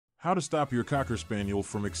How to stop your Cocker Spaniel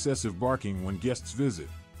from excessive barking when guests visit.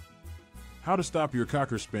 How to stop your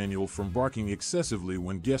Cocker Spaniel from barking excessively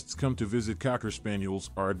when guests come to visit. Cocker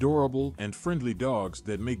Spaniels are adorable and friendly dogs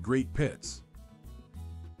that make great pets.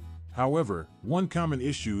 However, one common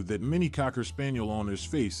issue that many Cocker Spaniel owners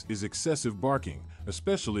face is excessive barking,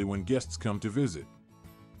 especially when guests come to visit.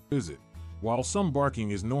 While some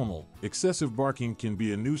barking is normal, excessive barking can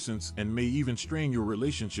be a nuisance and may even strain your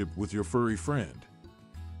relationship with your furry friend.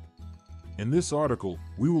 In this article,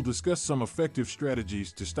 we will discuss some effective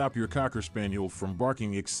strategies to stop your Cocker Spaniel from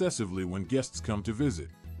barking excessively when guests come to visit.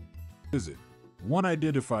 1.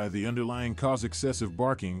 Identify the underlying cause. Excessive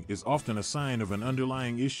barking is often a sign of an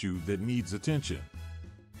underlying issue that needs attention.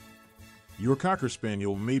 Your Cocker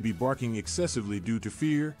Spaniel may be barking excessively due to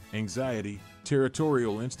fear, anxiety,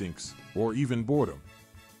 territorial instincts, or even boredom.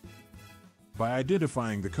 By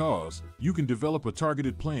identifying the cause, you can develop a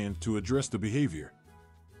targeted plan to address the behavior.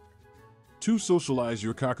 2. Socialize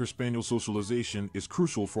your Cocker Spaniel. Socialization is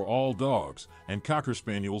crucial for all dogs, and Cocker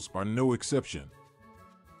Spaniels are no exception.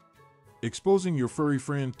 Exposing your furry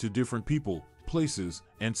friend to different people, places,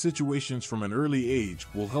 and situations from an early age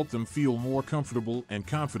will help them feel more comfortable and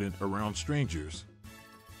confident around strangers.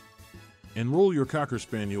 Enroll your Cocker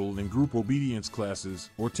Spaniel in group obedience classes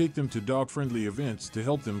or take them to dog-friendly events to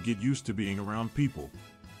help them get used to being around people.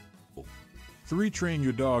 3. Train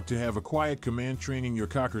your dog to have a quiet command. Training your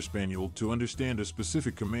Cocker Spaniel to understand a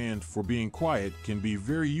specific command for being quiet can be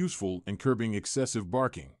very useful in curbing excessive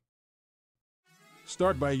barking.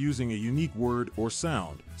 Start by using a unique word or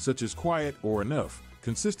sound, such as quiet or enough,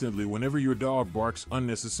 consistently whenever your dog barks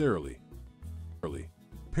unnecessarily.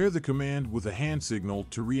 Pair the command with a hand signal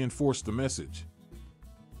to reinforce the message.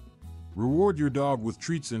 Reward your dog with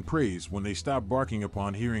treats and praise when they stop barking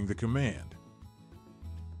upon hearing the command.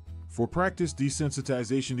 For practice,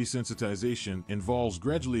 desensitization. Desensitization involves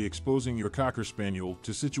gradually exposing your Cocker Spaniel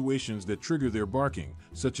to situations that trigger their barking,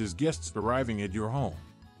 such as guests arriving at your home.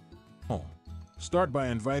 Start by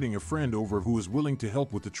inviting a friend over who is willing to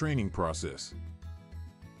help with the training process.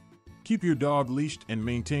 Keep your dog leashed and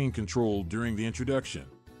maintain control during the introduction.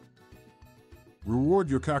 Reward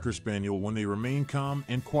your Cocker Spaniel when they remain calm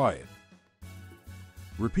and quiet.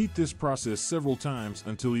 Repeat this process several times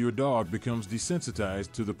until your dog becomes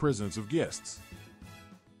desensitized to the presence of guests.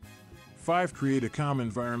 5. Create a calm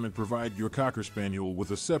environment. Provide your Cocker Spaniel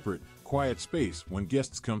with a separate, quiet space when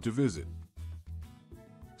guests come to visit.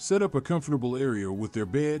 Set up a comfortable area with their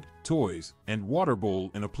bed, toys, and water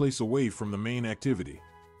bowl in a place away from the main activity.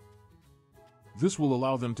 This will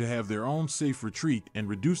allow them to have their own safe retreat and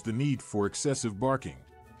reduce the need for excessive barking.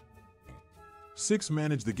 6.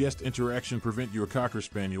 Manage the guest interaction. Prevent your Cocker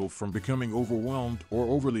Spaniel from becoming overwhelmed or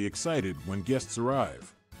overly excited when guests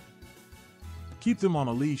arrive. Keep them on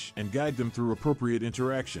a leash and guide them through appropriate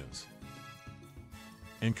interactions.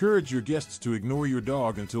 Encourage your guests to ignore your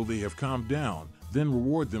dog until they have calmed down, then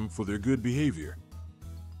reward them for their good behavior.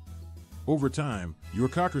 Over time, your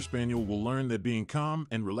Cocker Spaniel will learn that being calm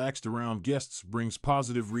and relaxed around guests brings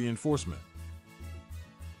positive reinforcement.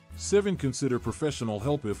 7. Consider professional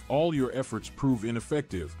help. If all your efforts prove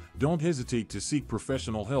ineffective, don't hesitate to seek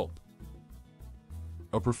professional help.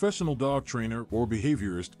 A professional dog trainer or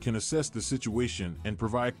behaviorist can assess the situation and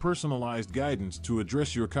provide personalized guidance to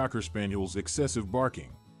address your Cocker Spaniel's excessive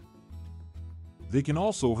barking. They can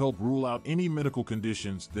also help rule out any medical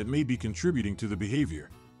conditions that may be contributing to the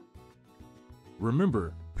behavior.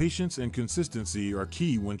 Remember, patience and consistency are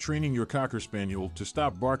key when training your Cocker Spaniel to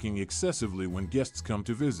stop barking excessively when guests come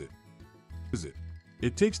to visit.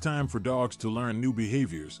 It takes time for dogs to learn new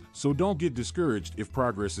behaviors, so don't get discouraged if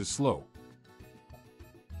progress is slow.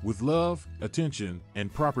 With love, attention,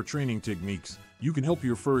 and proper training techniques, you can help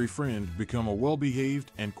your furry friend become a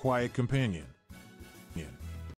well-behaved and quiet companion.